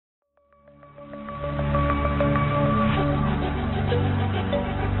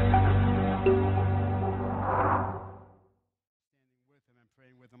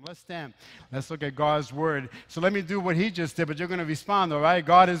let's stand. Let's look at God's word. So let me do what he just did, but you're going to respond, all right?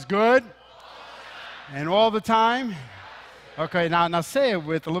 God is good. And all the time? Okay, now say it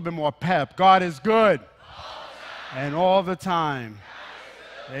with a little bit more pep. God is good. And all the time.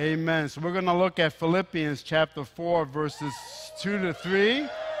 Amen. So we're going to look at Philippians chapter 4, verses 2 to 3,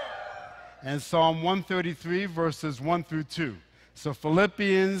 and Psalm 133, verses 1 through 2. So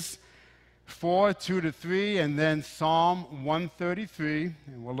Philippians 4, 2 to 3, and then Psalm 133,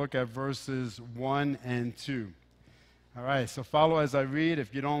 and we'll look at verses 1 and 2. All right, so follow as I read.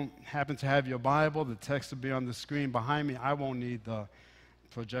 If you don't happen to have your Bible, the text will be on the screen behind me. I won't need the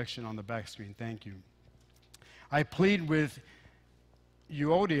projection on the back screen. Thank you. I plead with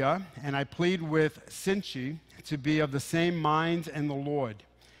Euodia, and I plead with Syntyche to be of the same mind in the Lord.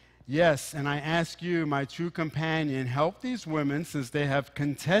 Yes, and I ask you, my true companion, help these women, since they have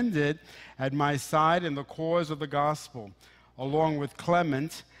contended at my side in the cause of the gospel, along with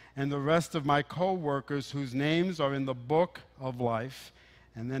Clement and the rest of my co-workers whose names are in the book of life.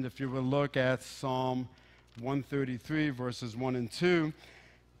 And then if you will look at Psalm 133, verses 1 and 2,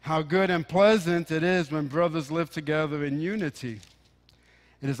 how good and pleasant it is when brothers live together in unity.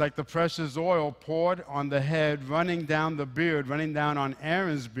 It is like the precious oil poured on the head, running down the beard, running down on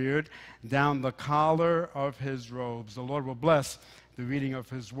Aaron's beard, down the collar of his robes. The Lord will bless the reading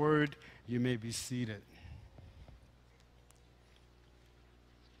of his word. You may be seated.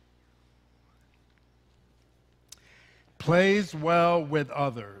 Plays well with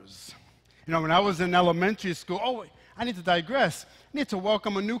others. You know, when I was in elementary school, I need to digress. I need to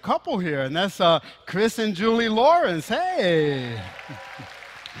welcome a new couple here, and that's Chris and Julie Lawrence. Hey.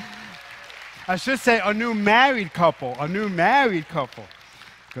 I should say a new married couple,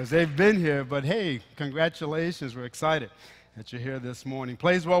 because they've been here. But hey, congratulations. We're excited that you're here this morning.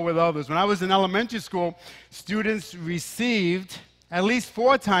 Plays well with others. When I was in elementary school, students received at least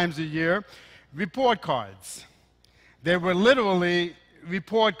 4 times a year report cards. They were literally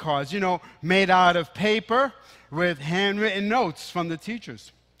report cards, made out of paper with handwritten notes from the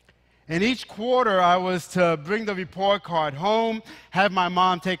teachers. And each quarter, I was to bring the report card home, have my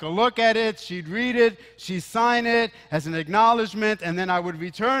mom take a look at it, she'd read it, she'd sign it as an acknowledgement, and then I would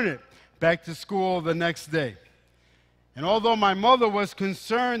return it back to school the next day. And although my mother was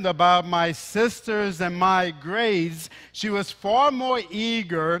concerned about my sisters and my grades, she was far more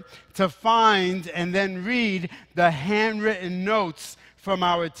eager to find and then read the handwritten notes from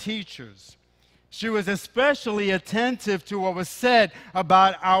our teachers. She was especially attentive to what was said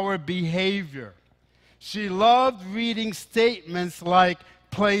about our behavior. She loved reading statements like,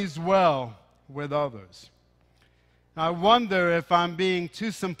 plays well with others. I wonder if I'm being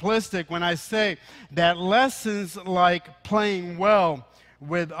too simplistic when I say that lessons like playing well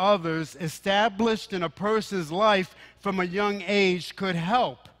with others established in a person's life from a young age could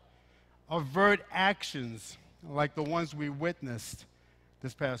help avert actions like the ones we witnessed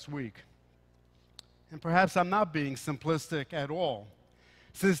this past week. And perhaps I'm not being simplistic at all,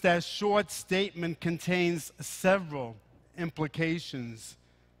 since that short statement contains several implications: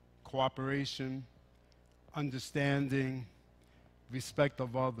 cooperation, understanding, respect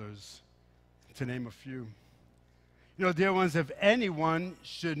of others, to name a few. Dear ones, if anyone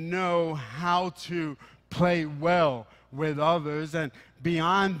should know how to play well with others, and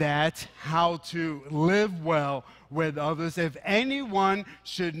beyond that, how to live well with others, if anyone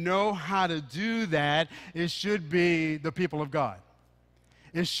should know how to do that, it should be the people of God.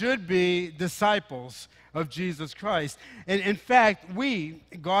 It should be disciples of Jesus Christ. And in fact, we,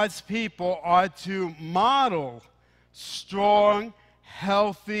 God's people, are to model strong,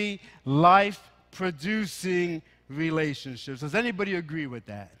 healthy, life-producing relationships. Does anybody agree with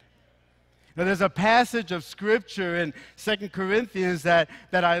that? Now, there's a passage of Scripture in 2 Corinthians that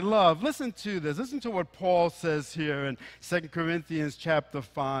I love. Listen to this. Listen to what Paul says here in 2 Corinthians chapter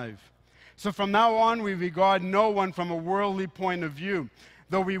 5. So from now on, we regard no one from a worldly point of view.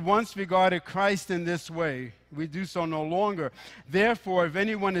 Though we once regarded Christ in this way, we do so no longer. Therefore, if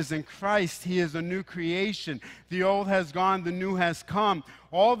anyone is in Christ, he is a new creation. The old has gone, the new has come.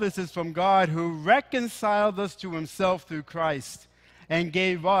 All this is from God, who reconciled us to himself through Christ and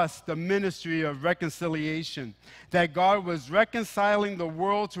gave us the ministry of reconciliation, that God was reconciling the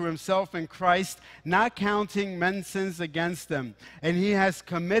world to himself in Christ, not counting men's sins against them. And he has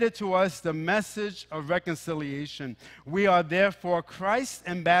committed to us the message of reconciliation. We are therefore Christ's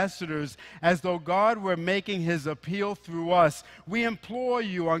ambassadors, as though God were making his appeal through us. We implore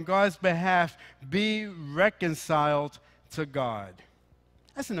you on God's behalf, be reconciled to God.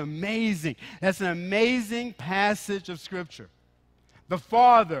 That's an amazing passage of Scripture. The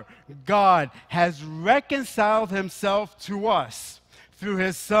Father, God, has reconciled himself to us through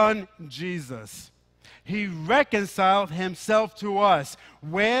his Son, Jesus. He reconciled himself to us.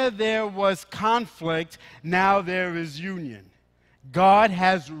 Where there was conflict, now there is union. God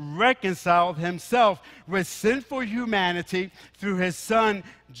has reconciled himself with sinful humanity through his Son,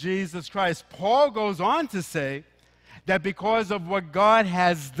 Jesus Christ. Paul goes on to say that because of what God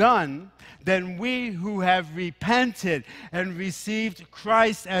has done, then we who have repented and received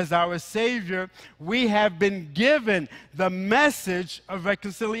Christ as our Savior, we have been given the message of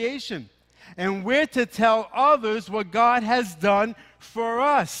reconciliation. And we're to tell others what God has done for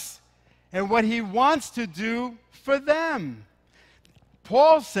us and what he wants to do for them.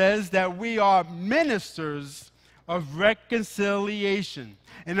 Paul says that we are ministers of reconciliation.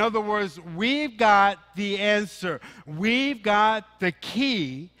 In other words, we've got the answer. We've got the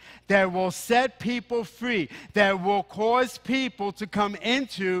key that will set people free, that will cause people to come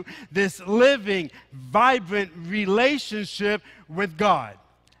into this living, vibrant relationship with God,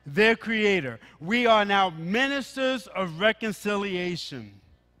 their Creator. We are now ministers of reconciliation.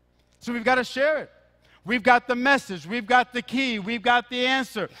 So we've got to share it. We've got the message, we've got the key, we've got the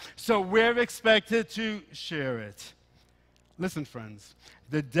answer. So we're expected to share it. Listen, friends,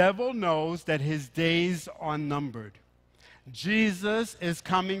 the devil knows that his days are numbered. Jesus is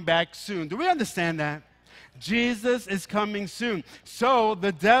coming back soon. Do we understand that? Jesus is coming soon. So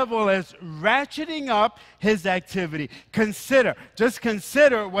the devil is ratcheting up his activity. Just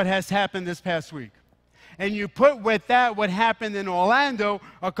consider what has happened this past week. And you put with that what happened in Orlando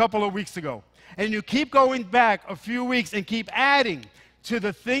a couple of weeks ago. And you keep going back a few weeks and keep adding to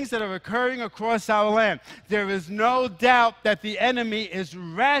the things that are occurring across our land. There is no doubt that the enemy is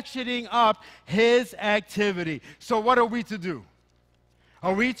ratcheting up his activity. So what are we to do?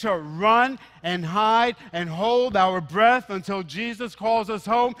 Are we to run and hide and hold our breath until Jesus calls us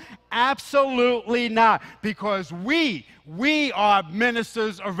home? Absolutely not, because we are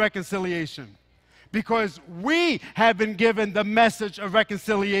ministers of reconciliation. Because we have been given the message of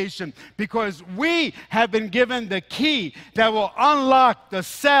reconciliation. Because we have been given the key that will unlock the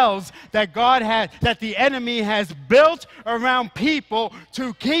cells that that the enemy has built around people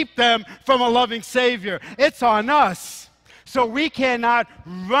to keep them from a loving Savior. It's on us. So we cannot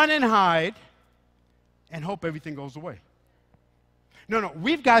run and hide and hope everything goes away. No,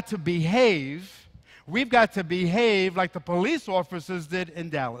 we've got to behave. We've got to behave like the police officers did in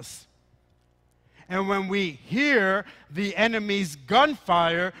Dallas. And when we hear the enemy's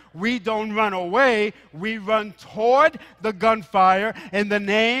gunfire, we don't run away. We run toward the gunfire in the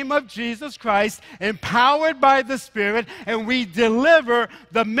name of Jesus Christ, empowered by the Spirit, and we deliver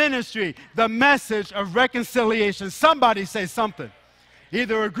the ministry, the message of reconciliation. Somebody say something.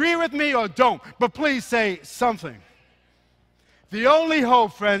 Either agree with me or don't, but please say something. The only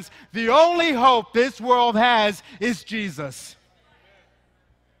hope, friends, the only hope this world has is Jesus.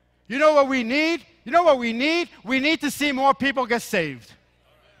 You know what we need? You know what we need? We need to see more people get saved.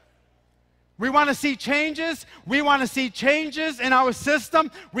 We want to see changes. We want to see changes in our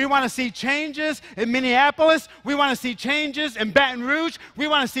system. We want to see changes in Minneapolis. We want to see changes in Baton Rouge. We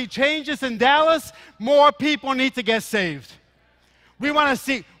want to see changes in Dallas. More people need to get saved. We want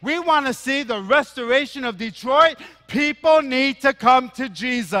to see the restoration of Detroit. People need to come to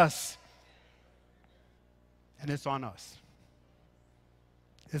Jesus. And it's on us.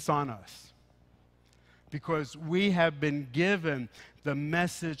 It's on us. Because we have been given the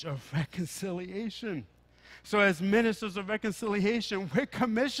message of reconciliation. So as ministers of reconciliation, we're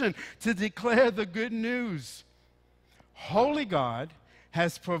commissioned to declare the good news. Holy God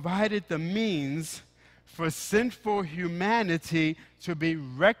has provided the means for sinful humanity to be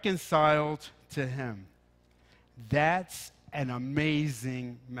reconciled to him. That's an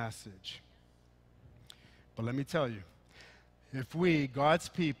amazing message. But let me tell you, if we, God's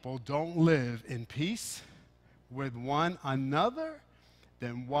people, don't live in peace with one another,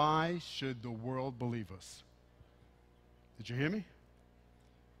 then why should the world believe us? Did you hear me?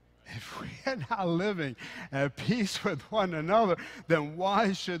 If we are not living at peace with one another, then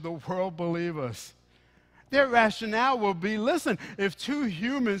why should the world believe us? Their rationale will be, listen, if two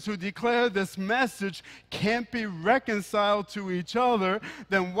humans who declare this message can't be reconciled to each other,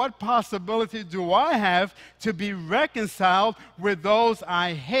 then what possibility do I have to be reconciled with those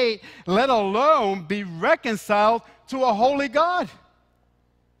I hate, let alone be reconciled to a holy God?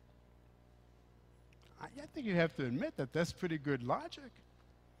 I think you have to admit that that's pretty good logic.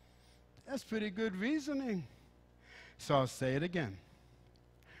 That's pretty good reasoning. So I'll say it again.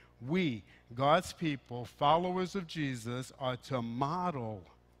 We, God's people, followers of Jesus, are to model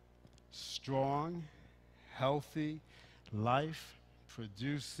strong, healthy,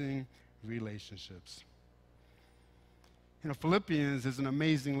 life-producing relationships. You know, Philippians is an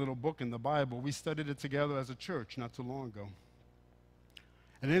amazing little book in the Bible. We studied it together as a church not too long ago.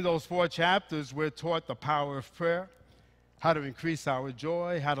 And in those 4 chapters, we're taught the power of prayer, how to increase our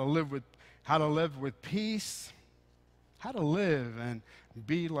joy, how to live with peace, how to live and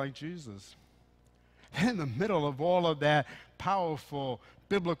be like Jesus. In the middle of all of that powerful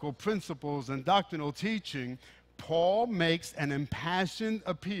biblical principles and doctrinal teaching, Paul makes an impassioned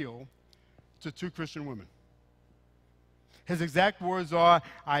appeal to 2 Christian women. His exact words are,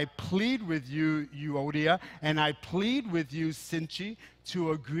 I plead with you, Euodia, and I plead with you, Syntyche,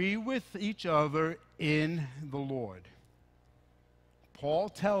 to agree with each other in the Lord. Paul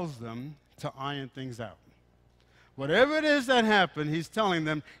tells them to iron things out. Whatever it is that happened, he's telling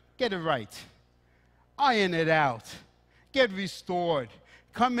them, get it right. Iron it out. Get restored.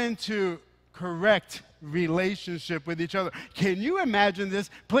 Come into correct relationship with each other. Can you imagine this?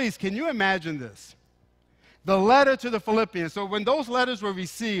 Please, can you imagine this? The letter to the Philippians. So when those letters were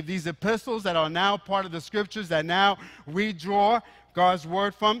received, these epistles that are now part of the scriptures that now we draw God's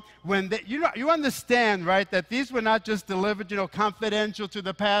word from, you understand, right, that these were not just delivered, confidential to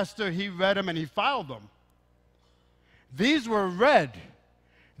the pastor. He read them and he filed them. These were read.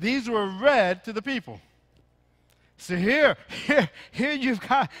 These were read to the people. So here you've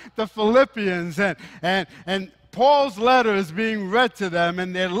got the Philippians and Paul's letter is being read to them,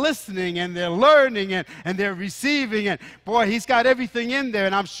 and they're listening, and they're learning, and they're receiving. And boy, he's got everything in there.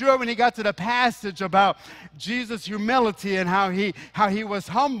 And I'm sure when he got to the passage about Jesus' humility and how he was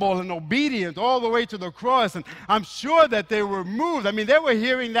humble and obedient all the way to the cross, and I'm sure that they were moved. I mean, they were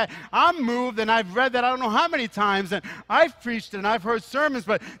hearing that. I'm moved, and I've read that I don't know how many times, and I've preached and I've heard sermons,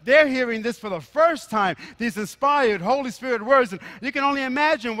 but they're hearing this for the first time, these inspired Holy Spirit words. And you can only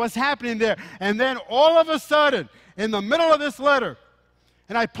imagine what's happening there. And then all of a sudden, in the middle of this letter,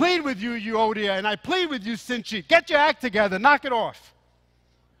 and I plead with you, Euodia, and I plead with you, Syntyche, get your act together, knock it off.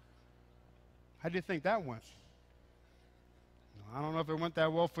 How do you think that went? I don't know if it went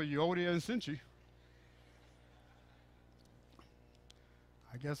that well for Euodia and Syntyche.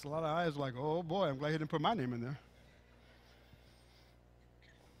 I guess a lot of eyes were like, oh boy, I'm glad he didn't put my name in there.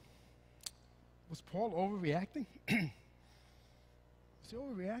 Was Paul overreacting? Was he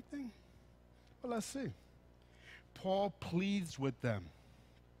overreacting? Well, let's see. Paul pleads with them.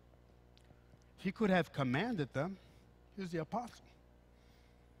 He could have commanded them. He was the apostle.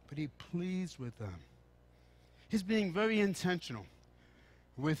 But he pleads with them. He's being very intentional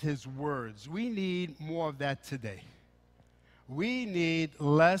with his words. We need more of that today. We need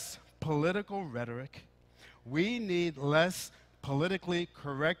less political rhetoric. We need less politically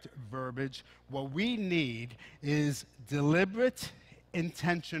correct verbiage. What we need is deliberate,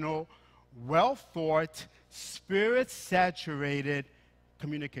 intentional, well-thought, Spirit-saturated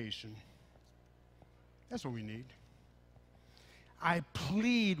communication. That's what we need. I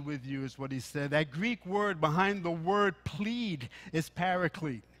plead with you is what he said. That Greek word behind the word plead is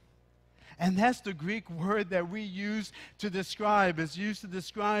paraclete. And that's the Greek word that we use to describe. It's used to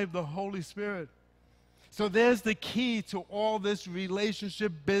describe the Holy Spirit. So there's the key to all this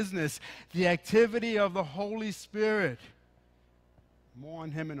relationship business, the activity of the Holy Spirit. More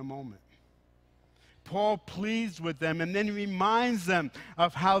on him in a moment. Paul pleads with them, and then he reminds them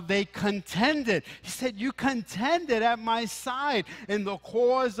of how they contended. He said, you contended at my side in the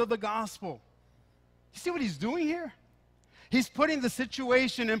cause of the gospel. You see what he's doing here? He's putting the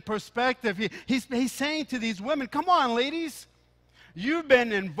situation in perspective. He's saying to these women, come on, ladies. You've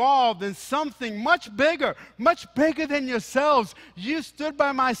been involved in something much bigger than yourselves. You stood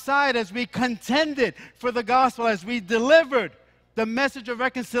by my side as we contended for the gospel, as we delivered the message of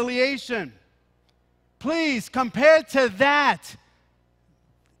reconciliation. Please, compared to that,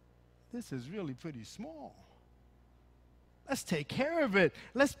 this is really pretty small. Let's take care of it.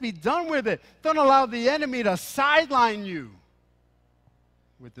 Let's be done with it. Don't allow the enemy to sideline you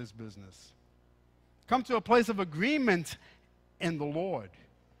with this business. Come to a place of agreement in the Lord.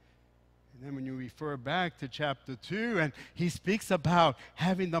 And then when you refer back to chapter 2, and he speaks about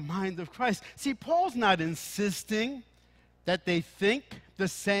having the mind of Christ. See, Paul's not insisting that they think the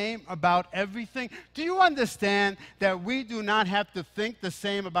same about everything. Do you understand that we do not have to think the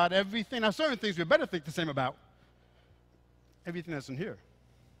same about everything? Now, certain things we better think the same about. Everything that's in here.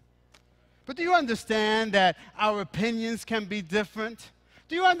 But do you understand that our opinions can be different?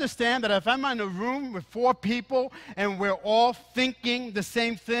 Do you understand that if I'm in a room with 4 people and we're all thinking the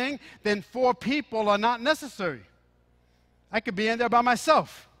same thing, then 4 people are not necessary? I could be in there by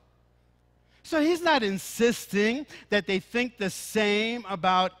myself. So he's not insisting that they think the same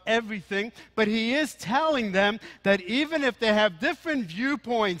about everything, but he is telling them that even if they have different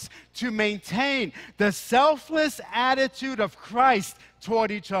viewpoints, to maintain the selfless attitude of Christ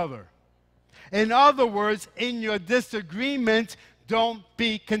toward each other. In other words, in your disagreement, don't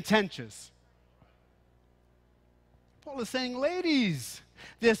be contentious. Paul is saying, ladies,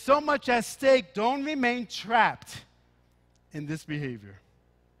 there's so much at stake. Don't remain trapped in this behavior.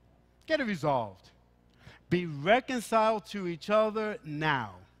 Get it resolved. Be reconciled to each other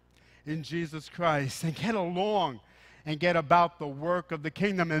now in Jesus Christ and get along and get about the work of the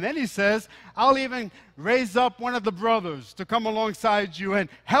kingdom. And then he says, I'll even raise up one of the brothers to come alongside you and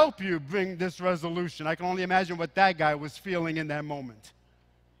help you bring this resolution. I can only imagine what that guy was feeling in that moment.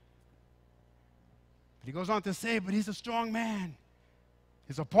 But he goes on to say, but he's a strong man.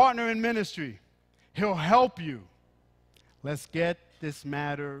 He's a partner in ministry. He'll help you. Let's get this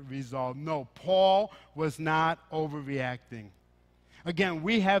matter resolved. No, Paul was not overreacting. Again,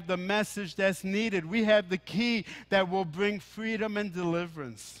 we have the message that's needed. We have the key that will bring freedom and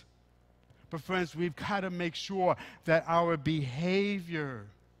deliverance. But friends, we've got to make sure that our behavior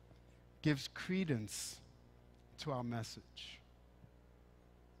gives credence to our message.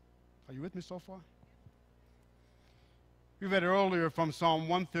 Are you with me so far? We read earlier from Psalm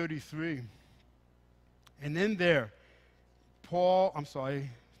 133. And in there,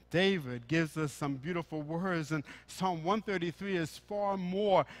 David gives us some beautiful words, and Psalm 133 is far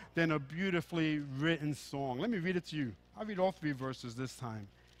more than a beautifully written song. Let me read it to you. I'll read all 3 verses this time.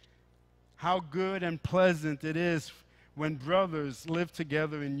 How good and pleasant it is when brothers live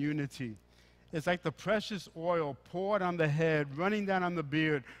together in unity. It's like the precious oil poured on the head, running down on the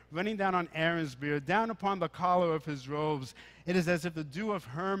beard, running down on Aaron's beard, down upon the collar of his robes. It is as if the dew of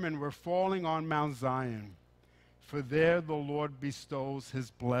Hermon were falling on Mount Zion. For there the Lord bestows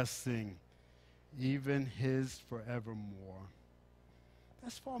his blessing, even his forevermore.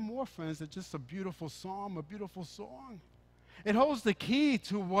 That's far more, friends, than just a beautiful psalm, a beautiful song. It holds the key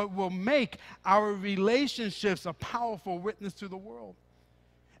to what will make our relationships a powerful witness to the world.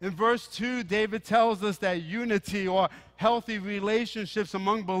 In verse 2, David tells us that unity or healthy relationships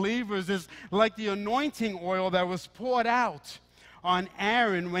among believers is like the anointing oil that was poured out on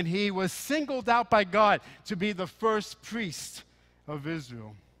Aaron when he was singled out by God to be the first priest of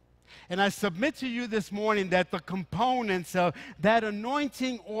Israel. And I submit to you this morning that the components of that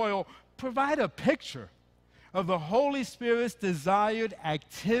anointing oil provide a picture of the Holy Spirit's desired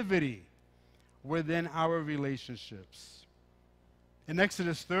activity within our relationships. In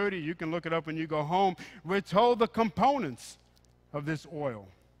Exodus 30, you can look it up when you go home, we're told the components of this oil.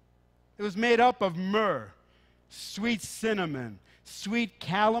 It was made up of myrrh, sweet cinnamon, sweet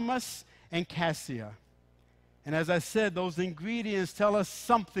calamus, and cassia. And as I said, those ingredients tell us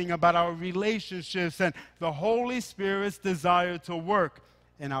something about our relationships and the Holy Spirit's desire to work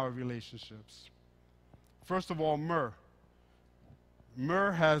in our relationships. First of all, myrrh.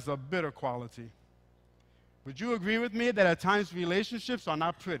 Myrrh has a bitter quality. Would you agree with me that at times relationships are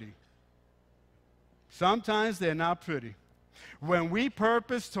not pretty? Sometimes they're not pretty. When we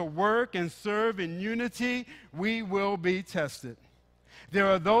purpose to work and serve in unity, we will be tested. There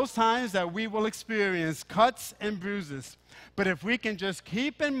are those times that we will experience cuts and bruises. But if we can just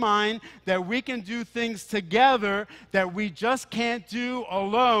keep in mind that we can do things together that we just can't do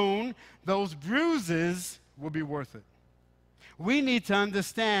alone, those bruises will be worth it. We need to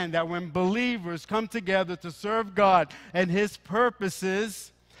understand that when believers come together to serve God and His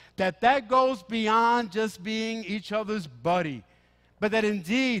purposes, that goes beyond just being each other's buddy, but that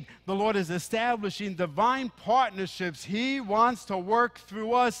indeed the Lord is establishing divine partnerships. He wants to work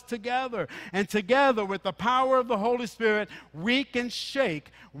through us together. And together with the power of the Holy Spirit, we can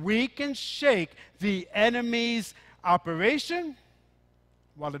shake the enemy's operation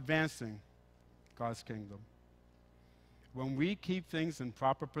while advancing God's kingdom. When we keep things in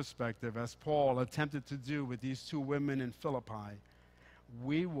proper perspective, as Paul attempted to do with these 2 women in Philippi,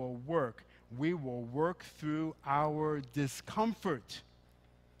 we will work through our discomfort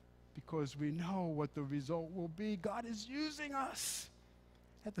because we know what the result will be. God is using us.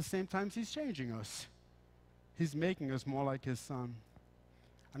 At the same time, He's changing us. He's making us more like His Son.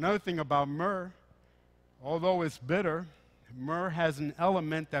 Another thing about myrrh, although it's bitter, myrrh has an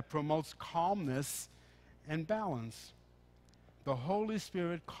element that promotes calmness and balance. The Holy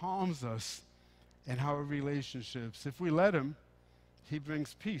Spirit calms us in our relationships. If we let Him, He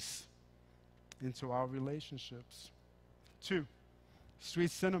brings peace into our relationships. 2, sweet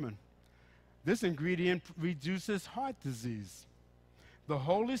cinnamon. This ingredient reduces heart disease. The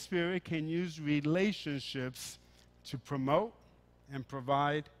Holy Spirit can use relationships to promote and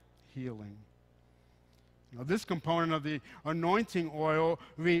provide healing. This component of the anointing oil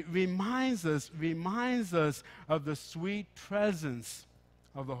reminds us of the sweet presence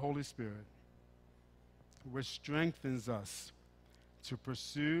of the Holy Spirit, which strengthens us to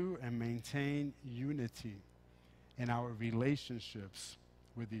pursue and maintain unity in our relationships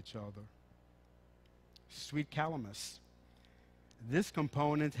with each other. Sweet calamus. This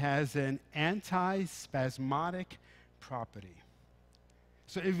component has an anti-spasmodic property.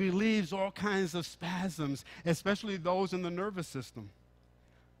 So it relieves all kinds of spasms, especially those in the nervous system.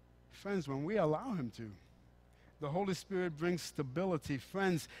 Friends, when we allow him to, the Holy Spirit brings stability.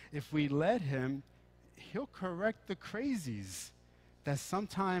 Friends, if we let him, he'll correct the crazies that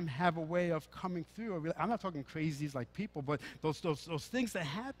sometimes have a way of coming through. I'm not talking crazies like people, but those things that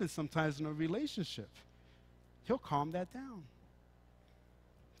happen sometimes in a relationship. He'll calm that down.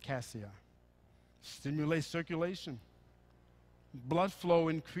 Cassia. Stimulates circulation. Blood flow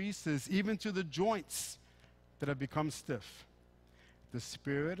increases even to the joints that have become stiff. The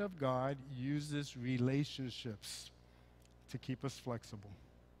Spirit of God uses relationships to keep us flexible,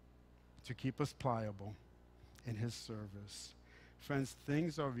 to keep us pliable in his service. Friends,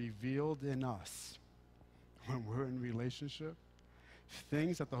 things are revealed in us when we're in relationship.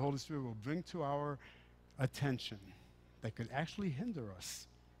 Things that the Holy Spirit will bring to our attention that could actually hinder us.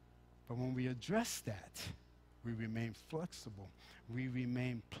 But when we address that, we remain flexible. We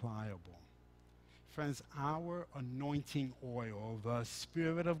remain pliable. Friends, our anointing oil, the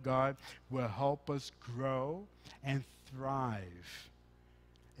Spirit of God, will help us grow and thrive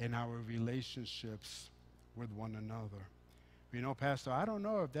in our relationships with one another. Pastor, I don't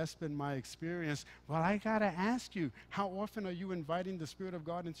know if that's been my experience. Well, I got to ask you, how often are you inviting the Spirit of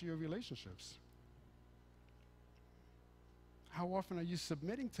God into your relationships? How often are you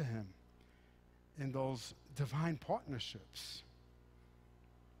submitting to him in those divine partnerships?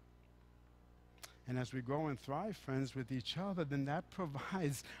 And as we grow and thrive, friends, with each other, then that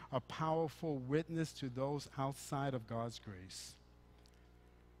provides a powerful witness to those outside of God's grace.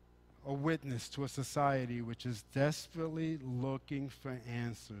 A witness to a society which is desperately looking for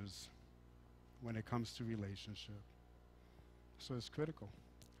answers when it comes to relationship. So it's critical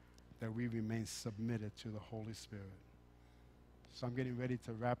that we remain submitted to the Holy Spirit. So I'm getting ready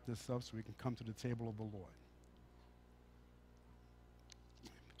to wrap this up so we can come to the table of the Lord.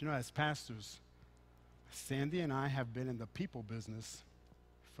 But as pastors, Sandy and I have been in the people business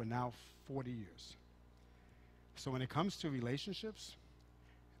for now 40 years. So when it comes to relationships,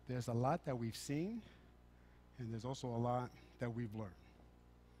 there's a lot that we've seen, and there's also a lot that we've learned.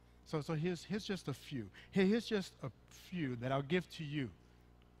 So here's just a few. Here's just a few that I'll give to you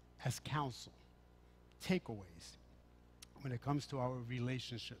as counsel, takeaways, when it comes to our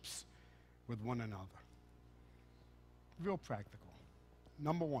relationships with one another. Real practical.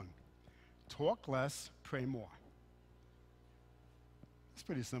 Number one, talk less, pray more. It's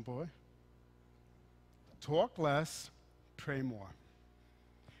pretty simple, eh? Talk less, pray more.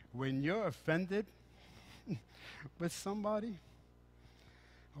 When you're offended with somebody,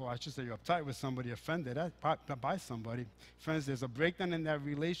 or I should say you're uptight with somebody, offended by somebody, friends, there's a breakdown in that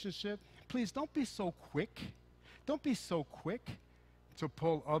relationship. Please don't be so quick. Don't be so quick to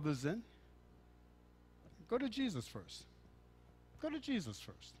pull others in. Go to Jesus first. Go to Jesus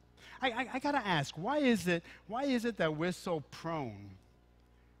first. I got to ask, why is it that we're so prone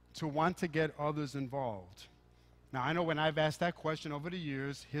to want to get others involved? Now, I know when I've asked that question over the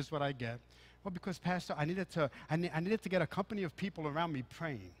years, here's what I get. Well, because, Pastor, I needed to get a company of people around me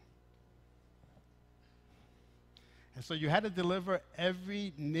praying. And so you had to deliver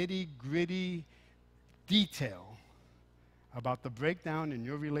every nitty-gritty detail about the breakdown in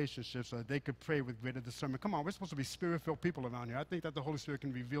your relationship so that they could pray with greater discernment. Come on, we're supposed to be Spirit-filled people around here. I think that the Holy Spirit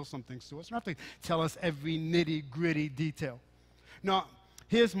can reveal some things to us. You don't have to tell us every nitty-gritty detail. No,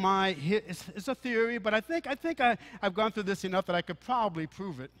 it's a theory, but I think I've gone through this enough that I could probably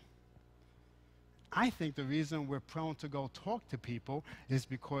prove it. I think the reason we're prone to go talk to people is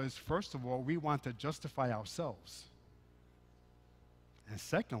because, first of all, we want to justify ourselves. And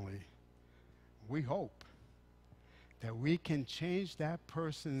secondly, we hope that we can change that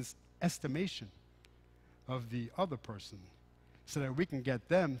person's estimation of the other person so that we can get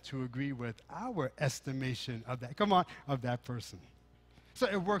them to agree with our estimation of that person. So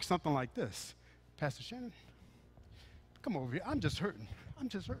it works something like this. Pastor Shannon, come over here. I'm just hurting.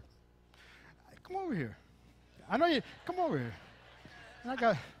 Come over here. I know you. Come over here.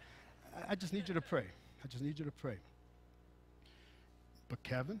 And I just need you to pray. But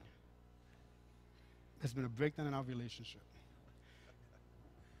Kevin, there's been a breakdown in our relationship.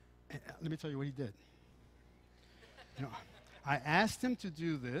 And let me tell you what he did. I asked him to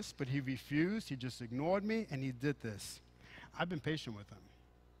do this, but he refused. He just ignored me, and he did this. I've been patient with him.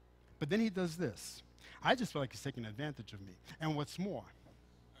 But then he does this. I just feel like he's taking advantage of me. And what's more,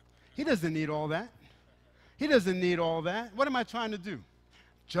 he doesn't need all that. He doesn't need all that. What am I trying to do?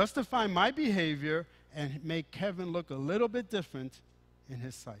 Justify my behavior and make Kevin look a little bit different in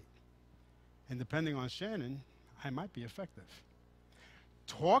his sight. And depending on Shannon, I might be effective.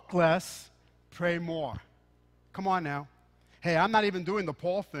 Talk less, pray more. Come on now. Hey, I'm not even doing the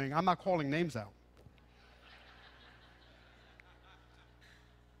Paul thing. I'm not calling names out.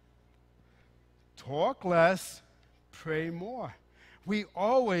 Talk less, pray more. We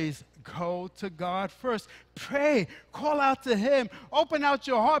always go to God first. Pray, call out to him, open out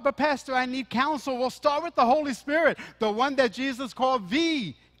your heart. But Pastor, I need counsel. Well, start with the Holy Spirit, the one that Jesus called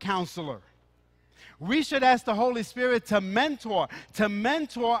the counselor. We should ask the Holy Spirit to mentor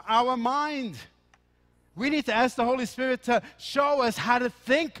our mind. We need to ask the Holy Spirit to show us how to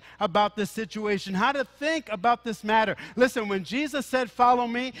think about this situation, how to think about this matter. Listen, when Jesus said, follow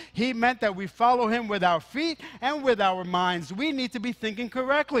me, he meant that we follow him with our feet and with our minds. We need to be thinking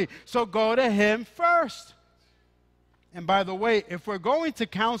correctly. So go to him first. And by the way, if we're going to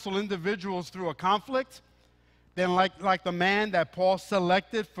counsel individuals through a conflict, then like the man that Paul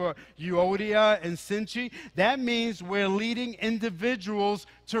selected for Euodia and Syntyche, that means we're leading individuals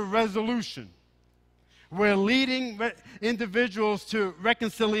to resolution. We're leading individuals to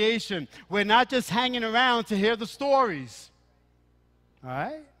reconciliation. We're not just hanging around to hear the stories. All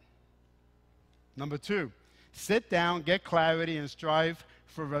right? Number 2, sit down, get clarity, and strive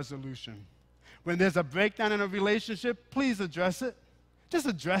for resolution. When there's a breakdown in a relationship, please address it. Just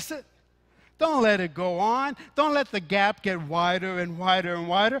address it. Don't let it go on. Don't let the gap get wider and wider and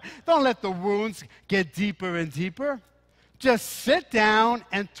wider. Don't let the wounds get deeper and deeper. Just sit down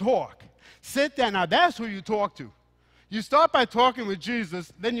and talk. Sit down. Now, that's who you talk to. You start by talking with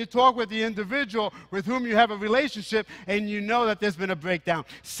Jesus, then you talk with the individual with whom you have a relationship, and you know that there's been a breakdown.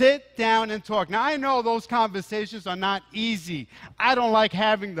 Sit down and talk. Now, I know those conversations are not easy. I don't like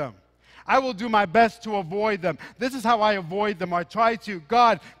having them. I will do my best to avoid them. This is how I avoid them. I try to.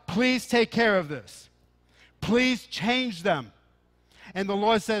 God, please take care of this. Please change them. And the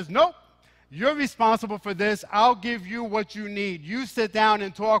Lord says, nope, you're responsible for this. I'll give you what you need. You sit down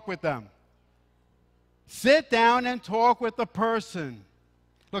and talk with them. Sit down and talk with the person.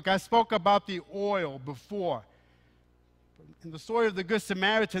 Look, I spoke about the oil before. In the story of the Good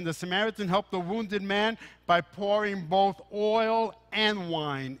Samaritan, the Samaritan helped the wounded man by pouring both oil and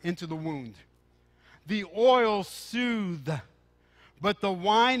wine into the wound. The oil soothed, but the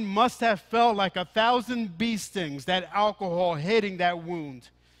wine must have felt like 1,000 bee stings, that alcohol hitting that wound.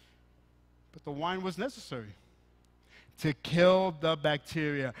 But the wine was necessary to kill the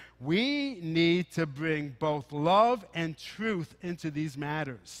bacteria. We need to bring both love and truth into these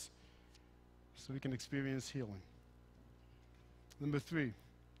matters so we can experience healing. Number 3,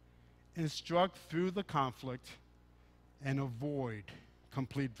 instruct through the conflict and avoid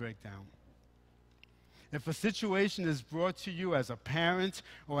complete breakdown. If a situation is brought to you as a parent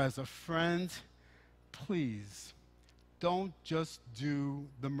or as a friend, please don't just do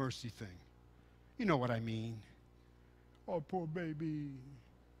the mercy thing. You know what I mean. Oh, poor baby.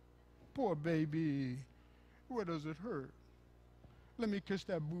 Poor baby. Where does it hurt? Let me kiss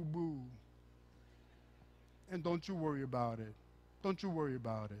that boo-boo. And don't you worry about it. Don't you worry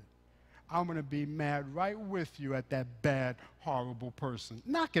about it. I'm going to be mad right with you at that bad, horrible person.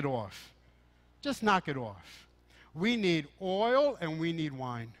 Knock it off. Just knock it off. We need oil and we need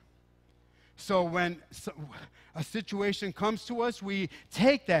wine. So when a situation comes to us, we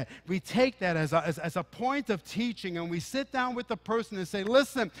take that as a point of teaching, and we sit down with the person and say,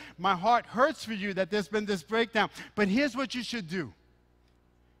 listen, my heart hurts for you that there's been this breakdown, but here's what you should do.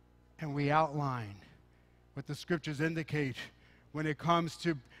 And we outline what the scriptures indicate when it comes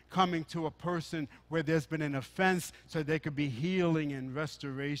to coming to a person where there's been an offense, so there could be healing and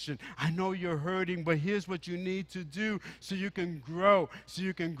restoration. I know you're hurting, but here's what you need to do so you can grow. So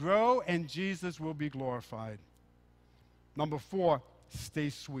you can grow and Jesus will be glorified. Number 4, stay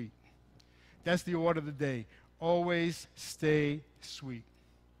sweet. That's the order of the day. Always stay sweet.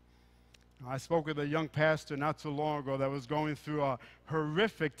 I spoke with a young pastor not too long ago that was going through a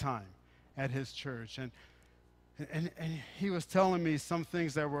horrific time at his church. And he was telling me some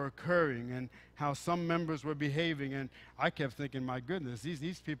things that were occurring and how some members were behaving. And I kept thinking, my goodness,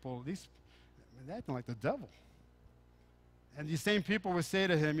 these people, they're acting like the devil. And these same people would say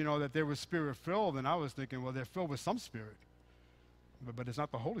to him, that they were spirit-filled. And I was thinking, well, they're filled with some spirit. But it's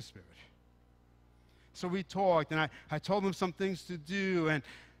not the Holy Spirit. So we talked, and I told him some things to do and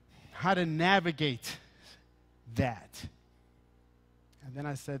how to navigate that. And then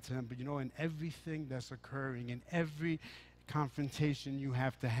I said to him, but in everything that's occurring, in every confrontation you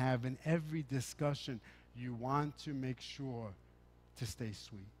have to have, in every discussion, you want to make sure to stay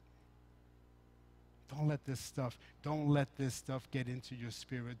sweet. Don't let this stuff get into your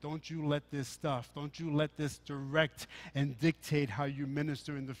spirit. Don't you let this direct and dictate how you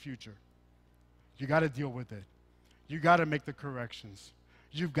minister in the future. You got to deal with it. You got to make the corrections.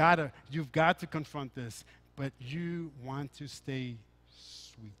 You've got to confront this, but you want to stay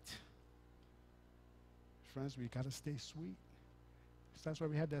sweet. Friends, we got to stay sweet. So that's why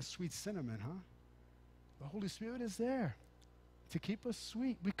we have that sweet cinnamon, huh? The Holy Spirit is there to keep us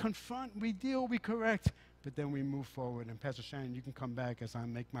sweet. We confront, we deal, we correct, but then we move forward. And Pastor Shannon, you can come back as I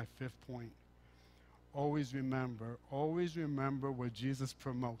make my fifth point. Always remember what Jesus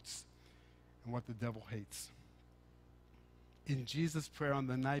promotes and what the devil hates. In Jesus' prayer on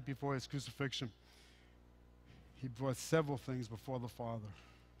the night before his crucifixion, he brought several things before the Father.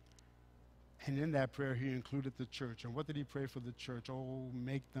 And in that prayer, he included the church. And what did he pray for the church? Oh,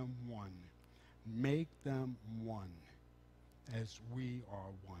 make them one. Make them one as we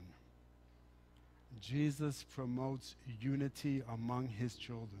are one. Jesus promotes unity among his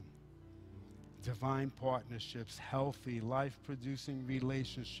children. Divine partnerships, healthy, life-producing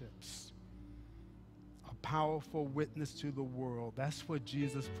relationships. A powerful witness to the world. That's what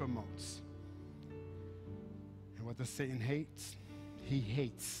Jesus promotes. And what does Satan hate? He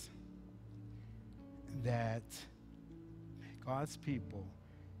hates that God's people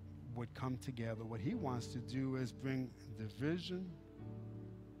would come together. What he wants to do is bring division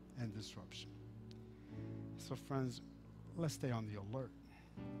and disruption. So friends, let's stay on the alert.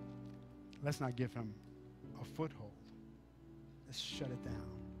 Let's not give him a foothold. Let's shut it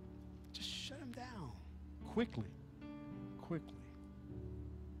down. Just shut him down quickly.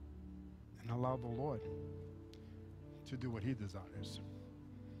 And allow the Lord to do what he desires,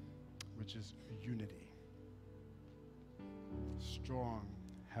 which is unity. Strong,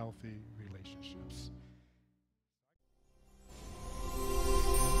 healthy relationships.